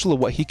potential of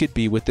what he could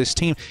be with this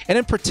team. And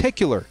in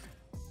particular,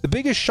 the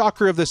biggest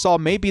shocker of this all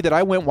may be that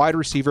I went wide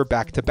receiver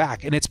back to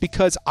back. And it's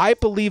because I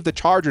believe the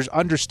Chargers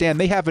understand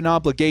they have an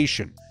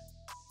obligation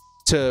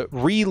to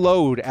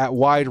reload at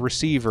wide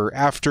receiver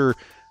after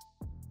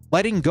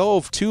letting go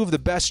of 2 of the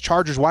best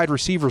Chargers wide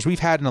receivers we've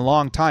had in a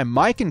long time.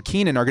 Mike and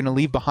Keenan are going to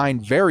leave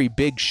behind very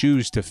big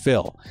shoes to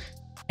fill.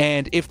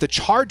 And if the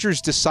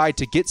Chargers decide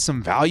to get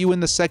some value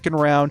in the second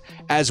round,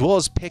 as well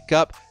as pick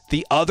up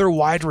the other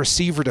wide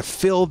receiver to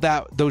fill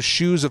those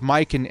shoes of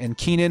Mike and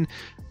Keenan,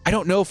 I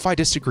don't know if I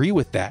disagree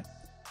with that.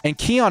 And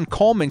Keon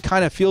Coleman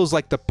kind of feels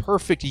like the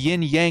perfect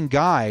yin-yang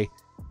guy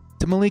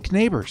to Malik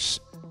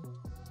Nabers.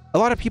 A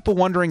lot of people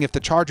wondering if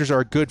the Chargers are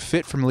a good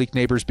fit for Malik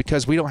Nabers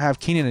because we don't have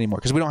Keenan anymore,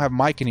 because we don't have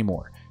Mike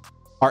anymore.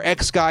 Our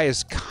X guy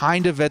is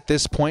kind of at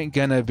this point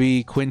going to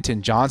be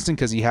Quentin Johnston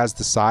because he has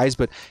the size,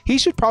 but he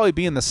should probably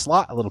be in the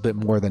slot a little bit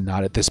more than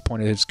not at this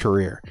point in his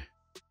career.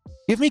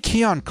 Give me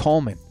Keon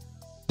Coleman,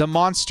 the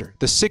monster,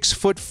 the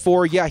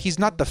 6'4". Yeah, he's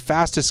not the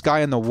fastest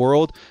guy in the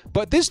world,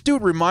 but this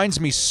dude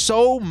reminds me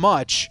so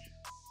much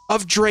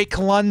of Drake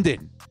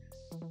London.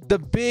 The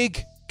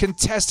big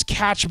contest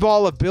catch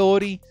ball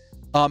ability.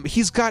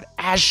 He's got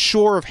as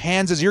sure of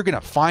hands as you're going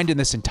to find in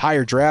this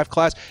entire draft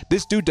class.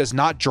 This dude does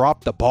not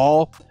drop the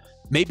ball.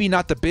 Maybe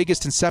not the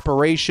biggest in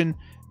separation,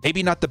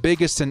 maybe not the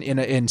biggest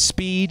in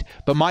speed,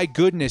 but my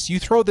goodness, you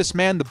throw this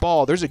man the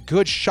ball, there's a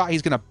good shot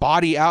he's going to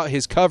body out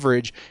his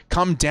coverage,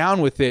 come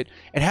down with it,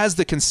 and has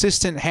the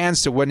consistent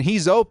hands to when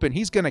he's open,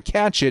 he's going to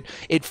catch it.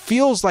 It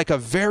feels like a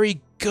very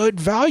good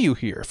value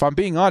here. If I'm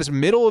being honest,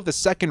 middle of the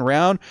second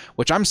round,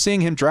 which I'm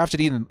seeing him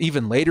drafted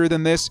even later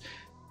than this,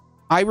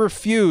 I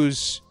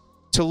refuse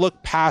to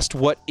look past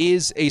what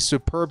is a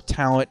superb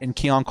talent in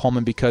Keon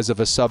Coleman because of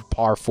a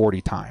subpar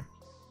 40 time.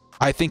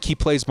 I think he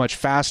plays much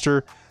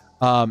faster.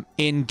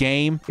 in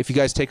game. If you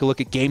guys take a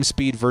look at game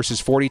speed versus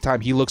 40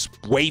 time, he looks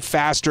way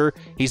faster.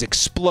 He's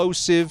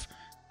explosive.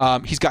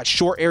 He's got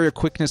short area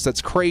quickness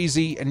that's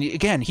crazy. And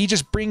again, he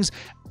just brings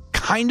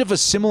kind of a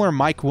similar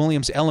Mike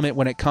Williams element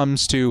when it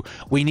comes to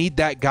we need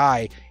that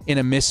guy in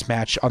a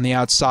mismatch on the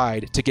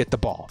outside to get the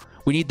ball.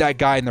 We need that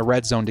guy in the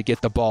red zone to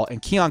get the ball.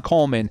 And Keon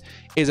Coleman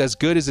is as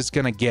good as it's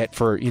going to get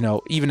for,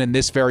 even in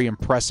this very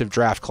impressive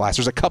draft class.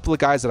 There's a couple of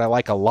guys that I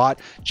like a lot.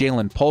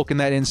 Jalen Polk in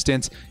that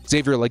instance.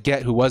 Xavier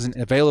Legette, who wasn't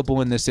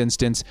available in this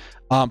instance.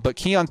 But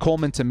Keon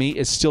Coleman, to me,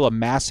 is still a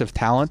massive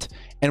talent.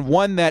 And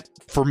one that,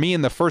 for me,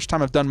 in the first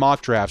time I've done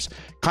mock drafts,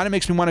 kind of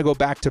makes me want to go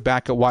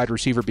back-to-back at wide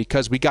receiver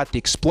because we got the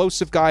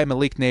explosive guy,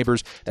 Malik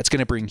Neighbors, that's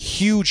going to bring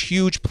huge,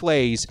 huge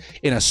plays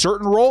in a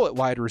certain role at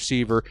wide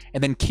receiver.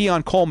 And then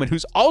Keon Coleman,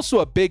 who's also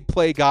a big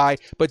play guy,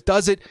 but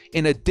does it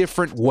in a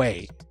different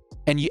way.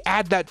 And you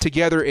add that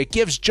together, it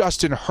gives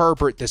Justin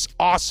Herbert this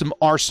awesome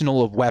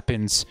arsenal of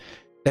weapons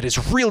that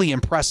is really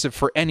impressive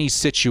for any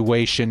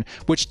situation,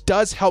 which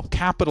does help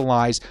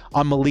capitalize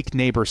on Malik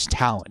Neighbors'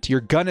 talent.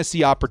 You're going to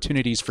see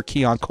opportunities for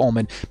Keon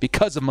Coleman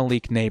because of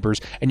Malik Neighbors,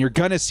 and you're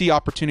going to see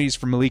opportunities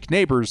for Malik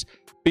Neighbors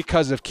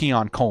because of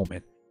Keon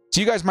Coleman.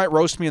 So you guys might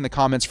roast me in the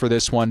comments for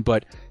this one,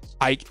 but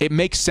it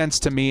makes sense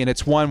to me, and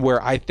it's one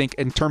where I think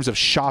in terms of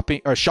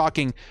shocking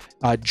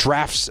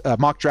drafts,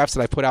 mock drafts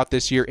that I put out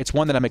this year, it's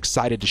one that I'm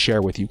excited to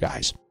share with you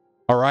guys.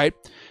 All right?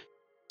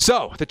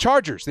 So, the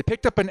Chargers, they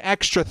picked up an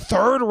extra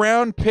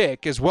third-round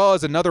pick as well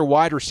as another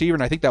wide receiver,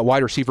 and I think that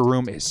wide receiver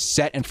room is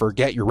set and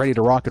forget. You're ready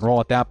to rock and roll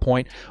at that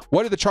point.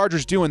 What do the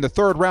Chargers do in the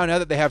third round now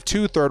that they have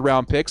 2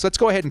 third-round picks? Let's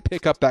go ahead and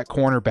pick up that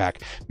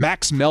cornerback.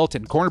 Max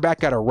Melton,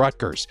 cornerback out of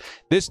Rutgers.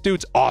 This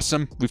dude's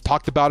awesome. We've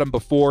talked about him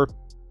before.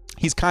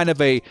 He's kind of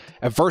a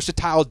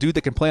versatile dude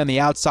that can play on the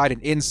outside and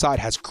inside,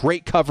 has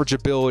great coverage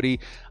ability.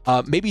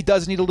 Maybe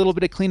does need a little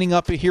bit of cleaning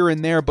up here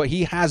and there, but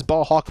he has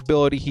ball hawk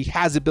ability. He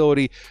has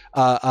ability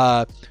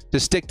to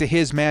stick to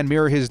his man,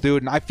 mirror his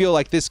dude. And I feel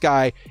like this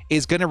guy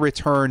is going to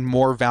return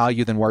more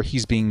value than where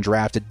he's being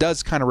drafted. It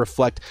does kind of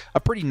reflect a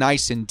pretty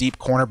nice and deep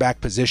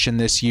cornerback position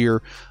this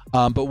year.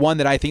 But one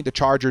that I think the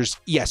Chargers,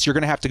 yes, you're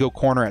going to have to go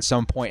corner at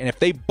some point. And if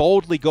they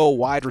boldly go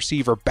wide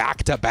receiver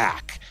back to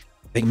back,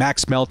 I think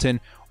Max Melton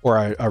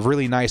or a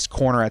really nice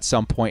corner at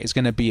some point is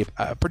going to be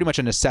pretty much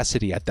a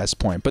necessity at this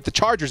point. But the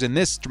Chargers in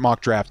this mock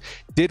draft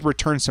did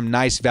return some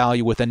nice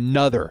value with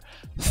another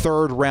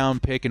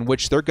third-round pick in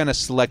which they're going to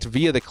select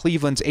via the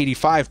Cleveland's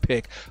 85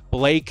 pick,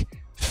 Blake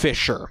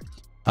Fisher,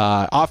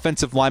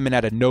 offensive lineman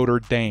out of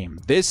Notre Dame.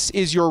 This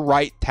is your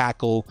right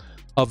tackle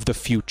of the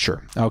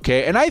future,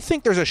 okay? And I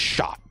think there's a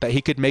shot that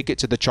he could make it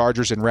to the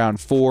Chargers in round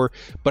 4,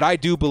 but I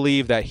do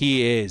believe that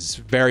he is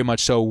very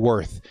much so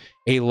worth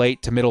a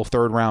late to middle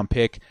third-round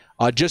pick.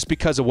 Just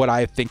because of what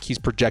I think he's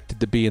projected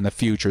to be in the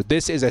future.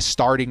 This is a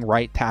starting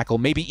right tackle,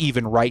 maybe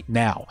even right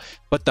now.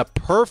 But the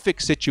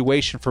perfect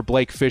situation for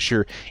Blake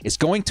Fisher is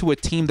going to a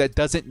team that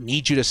doesn't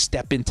need you to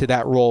step into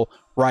that role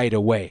right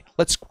away.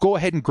 Let's go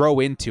ahead and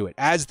grow into it.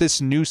 As this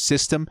new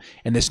system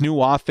and this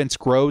new offense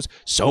grows,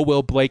 so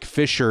will Blake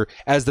Fisher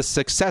as the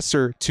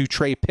successor to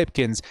Trey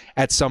Pipkins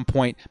at some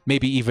point,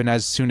 maybe even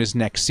as soon as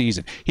next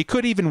season. He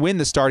could even win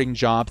the starting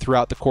job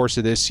throughout the course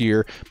of this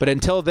year, but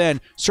until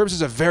then, serves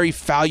as a very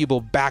valuable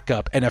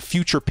backup and a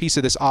future piece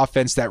of this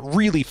offense that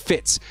really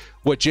fits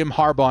what Jim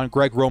Harbaugh and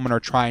Greg Roman are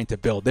trying to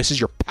build. This is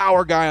your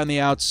power guy on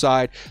the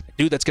outside,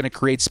 the dude that's going to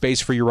create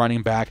space for your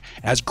running back,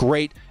 has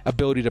great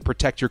ability to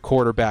protect your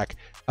quarterback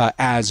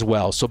as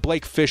well. So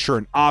Blake Fisher,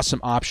 an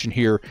awesome option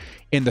here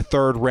in the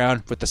third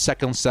round with the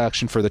second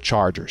selection for the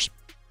Chargers.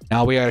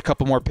 Now we got a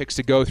couple more picks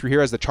to go through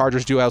here as the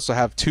Chargers do also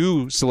have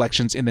 2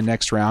 selections in the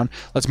next round.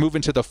 Let's move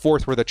into the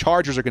fourth where the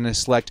Chargers are going to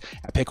select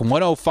at pick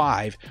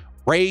 105,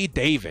 Ray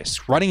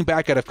Davis, running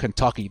back out of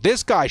Kentucky.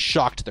 This guy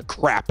shocked the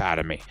crap out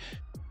of me.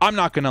 I'm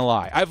not going to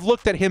lie. I've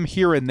looked at him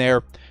here and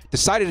there,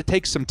 decided to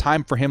take some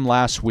time for him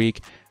last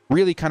week,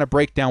 really kind of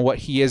break down what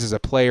he is as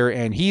a player,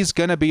 and he's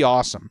going to be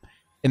awesome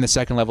in the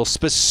second level,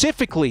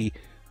 specifically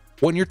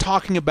when you're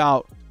talking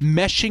about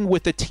meshing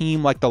with a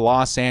team like the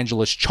Los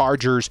Angeles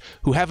Chargers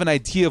who have an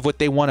idea of what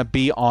they want to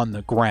be on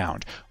the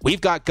ground.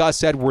 We've got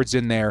Gus Edwards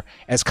in there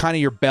as kind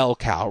of your bell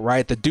cow,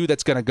 right? The dude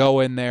that's going to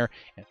go in there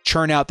and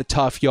churn out the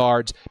tough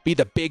yards, be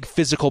the big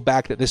physical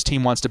back that this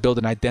team wants to build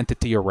an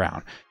identity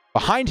around.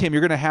 Behind him,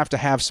 you're going to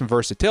have some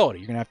versatility.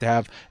 You're going to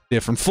have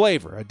different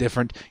flavor, a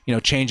different,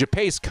 change of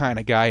pace kind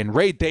of guy. And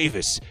Ray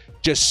Davis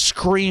just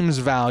screams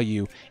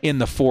value in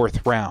the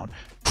fourth round.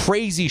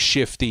 Crazy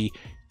shifty,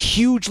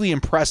 hugely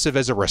impressive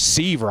as a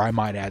receiver, I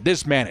might add.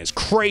 This man is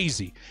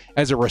crazy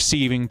as a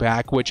receiving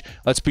back, which,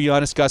 let's be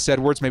honest, Gus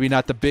Edwards, maybe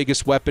not the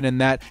biggest weapon in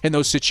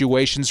those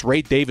situations.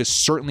 Ray Davis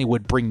certainly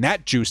would bring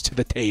that juice to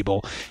the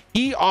table.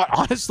 He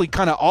honestly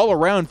kind of all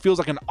around feels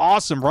like an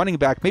awesome running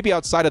back, maybe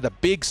outside of the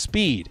big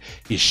speed.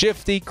 He's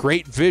shifty,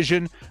 great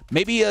vision,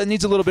 maybe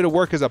needs a little bit of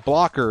work as a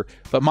blocker,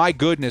 but my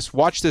goodness,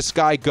 watch this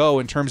guy go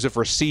in terms of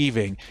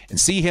receiving and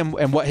see him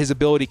and what his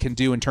ability can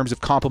do in terms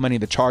of complementing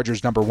the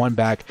Chargers' #1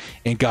 back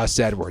in Gus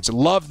Edwards.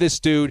 Love this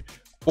dude.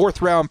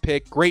 Fourth round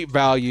pick, great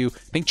value.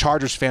 I think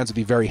Chargers fans would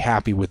be very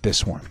happy with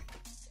this one.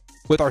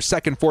 with our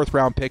second, fourth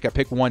round pick at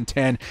pick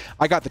 110.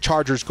 I got the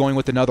Chargers going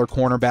with another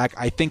cornerback.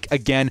 I think,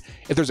 again,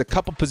 if there's a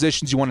couple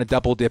positions you want to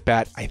double dip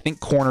at, I think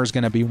corner is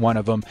going to be one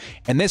of them.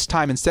 And this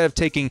time, instead of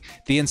taking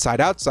the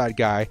inside-outside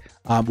guy,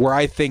 where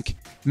I think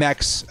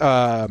Max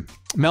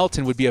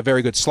Melton would be a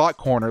very good slot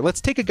corner,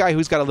 let's take a guy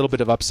who's got a little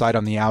bit of upside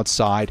on the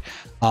outside.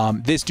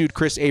 This dude,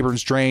 Chris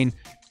Abrams-Draine,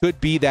 could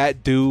be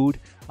that dude.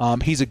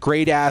 He's a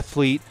great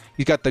athlete.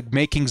 He's got the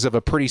makings of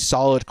a pretty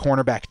solid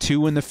cornerback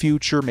 2 in the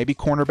future, maybe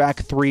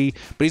cornerback 3,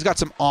 but he's got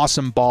some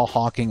awesome ball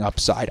hawking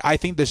upside. I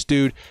think this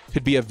dude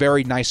could be a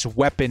very nice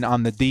weapon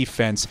on the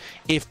defense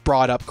if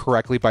brought up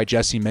correctly by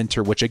Jesse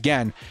Minter, which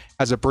again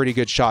has a pretty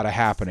good shot of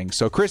happening.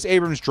 So Chris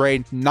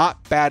Abrams-Draine,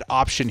 not bad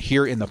option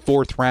here in the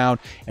 4th round,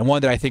 and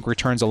one that I think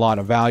returns a lot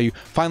of value.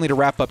 Finally, to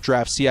wrap up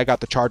Draft C, I got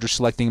the Chargers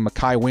selecting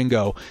Mekhi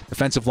Wingo,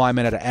 defensive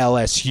lineman at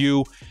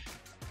LSU.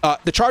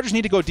 The Chargers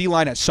need to go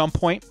D-line at some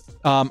point.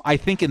 I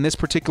think in this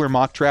particular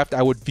mock draft,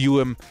 I would view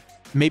him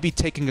maybe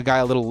taking a guy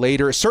a little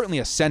later, certainly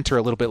a center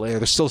a little bit later.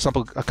 There's still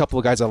a couple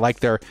of guys I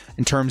like there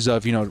in terms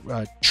of,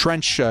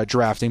 trench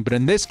drafting. But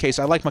in this case,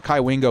 I like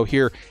Mekhi Wingo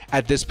here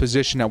at this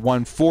position at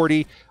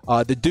 140.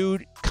 The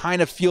dude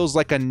kind of feels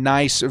like a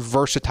nice,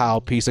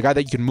 versatile piece, a guy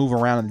that you can move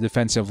around on the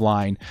defensive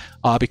line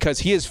because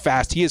he is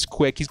fast, he is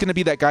quick. He's going to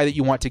be that guy that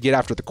you want to get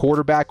after the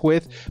quarterback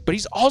with, but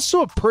he's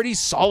also a pretty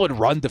solid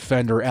run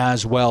defender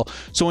as well.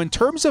 So in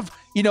terms of,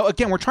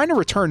 again, we're trying to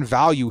return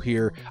value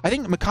here. I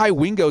think Mekhi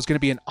Wingo is going to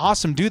be an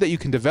awesome dude that you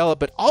can develop,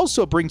 but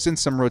also brings in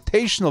some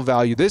rotational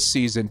value this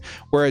season.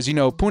 Whereas,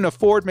 Poona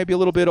Ford, maybe a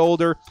little bit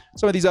older.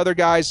 Some of these other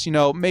guys,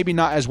 maybe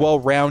not as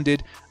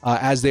well-rounded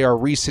as they are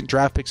recent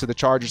draft picks of the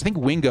Chargers. I think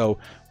Wingo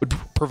would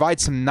provide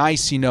some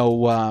nice,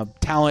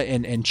 talent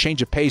and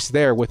change of pace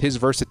there with his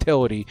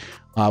versatility.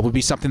 Would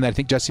be something that I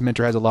think Jesse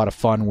Minter has a lot of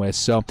fun with.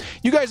 So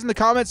you guys in the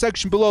comment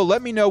section below,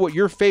 let me know what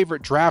your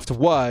favorite draft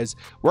was.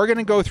 We're going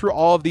to go through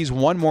all of these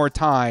one more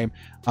time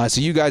so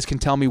you guys can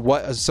tell me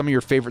what some of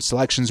your favorite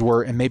selections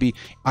were and maybe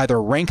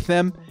either rank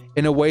them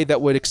in a way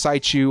that would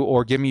excite you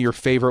or give me your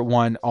favorite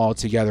one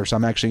altogether. So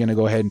I'm actually going to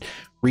go ahead and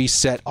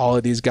reset all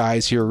of these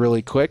guys here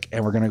really quick,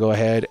 and we're going to go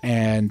ahead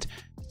and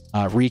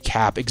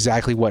recap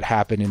exactly what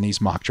happened in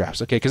these mock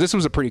drafts, okay? Because this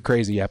was a pretty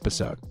crazy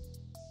episode.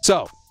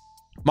 So,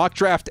 mock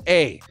draft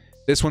A.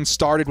 This one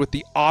started with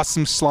the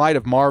awesome slide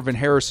of Marvin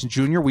Harrison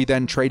Jr. We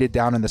then traded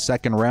down in the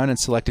 2nd round and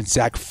selected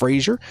Zach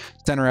Frazier,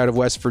 center out of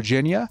West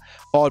Virginia,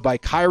 followed by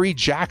Kyrie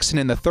Jackson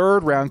in the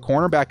 3rd round,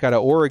 cornerback out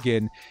of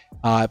Oregon.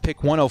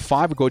 Pick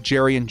 105 would go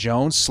Jarian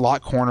Jones,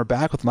 slot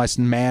cornerback with nice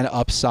man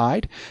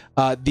upside.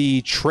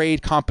 The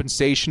trade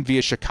compensation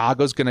via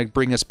Chicago is going to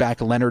bring us back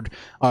Leonard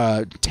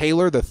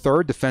Taylor, the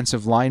 3rd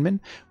defensive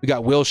lineman. We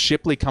got Will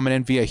Shipley coming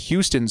in via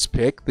Houston's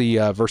pick,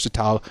 the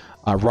versatile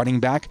running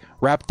back,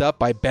 wrapped up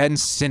by Ben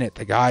Sinnott,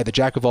 the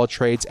jack of all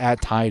trades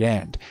at tight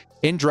end.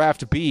 In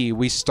Draft B,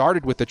 we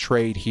started with the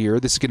trade here.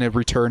 This is going to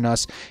return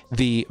us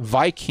the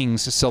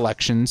Vikings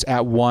selections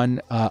at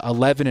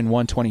 111 and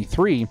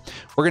 123.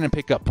 We're going to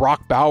pick up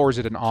Brock Bowers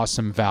at an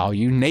awesome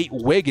value, Nate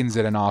Wiggins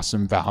at an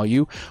awesome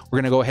value. We're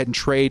going to go ahead and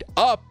trade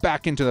up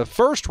back into the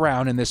 1st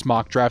round in this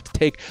mock draft to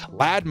take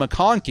Ladd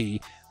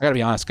McConkey. I gotta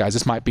be honest, guys,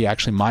 this might be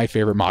actually my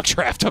favorite mock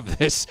draft of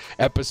this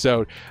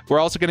episode. We're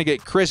also going to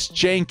get Chris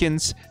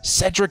Jenkins,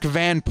 Cedric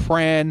Van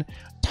Pran,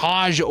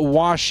 Taj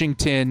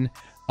Washington,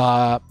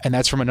 and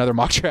that's from another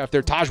mock draft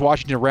there. Taj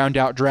Washington to round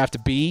out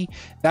draft B.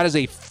 That is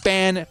a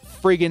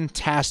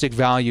fan-friggin-tastic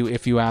value,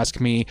 if you ask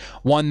me.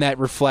 One that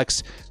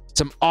reflects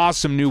some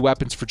awesome new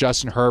weapons for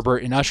Justin Herbert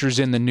and ushers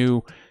in the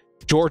new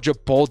Georgia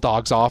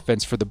Bulldogs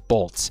offense for the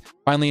Bolts.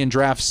 Finally, in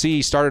draft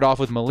C, started off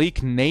with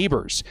Malik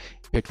Neighbors,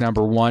 pick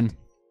number 1.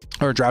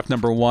 Or draft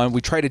number 1,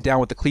 we traded down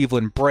with the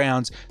Cleveland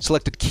Browns,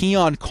 selected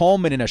Keon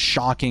Coleman in a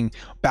shocking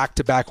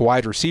back-to-back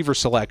wide receiver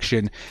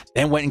selection,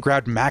 then went and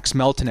grabbed Max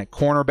Melton at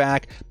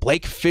cornerback,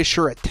 Blake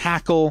Fisher at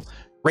tackle,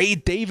 Ray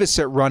Davis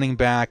at running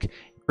back,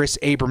 Chris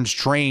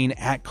Abrams-Draine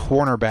at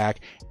cornerback,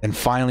 and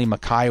finally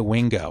Mekhi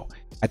Wingo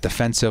at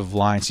defensive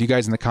line. So you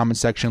guys in the comment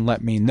section,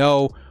 let me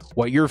know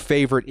what your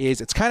favorite is.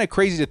 It's kind of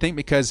crazy to think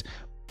because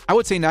I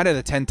would say 9 out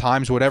of 10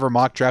 times, whatever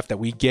mock draft that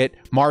we get,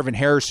 Marvin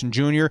Harrison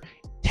Jr.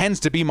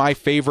 tends to be my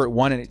favorite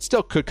one, and it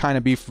still could kind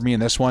of be for me in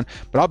this one,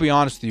 but I'll be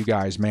honest with you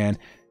guys, man.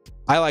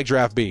 I like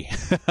draft B.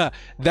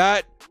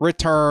 That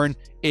return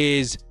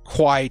is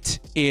quite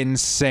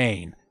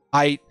insane.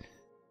 I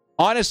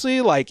honestly,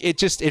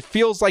 it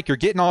feels like you're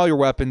getting all your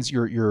weapons,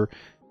 you're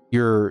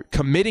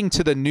committing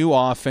to the new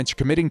offense, you're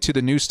committing to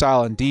the new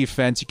style and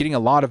defense, you're getting a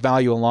lot of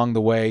value along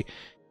the way.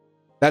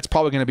 That's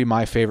probably going to be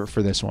my favorite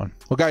for this one.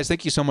 Well, guys,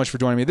 thank you so much for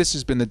joining me. This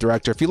has been The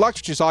Director. If you liked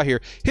what you saw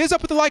here, hit us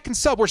up with a like and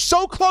sub. We're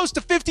so close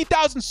to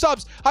 50,000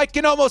 subs. I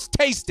can almost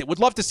taste it. Would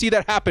love to see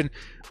that happen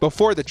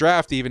before the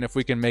draft, even if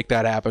we can make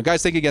that happen.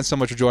 Guys, thank you again so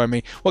much for joining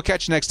me. We'll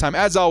catch you next time.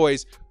 As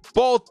always,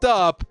 bolt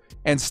up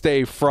and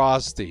stay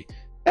frosty.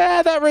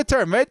 That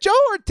return, man. Joe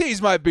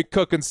Ortiz might be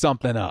cooking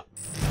something up.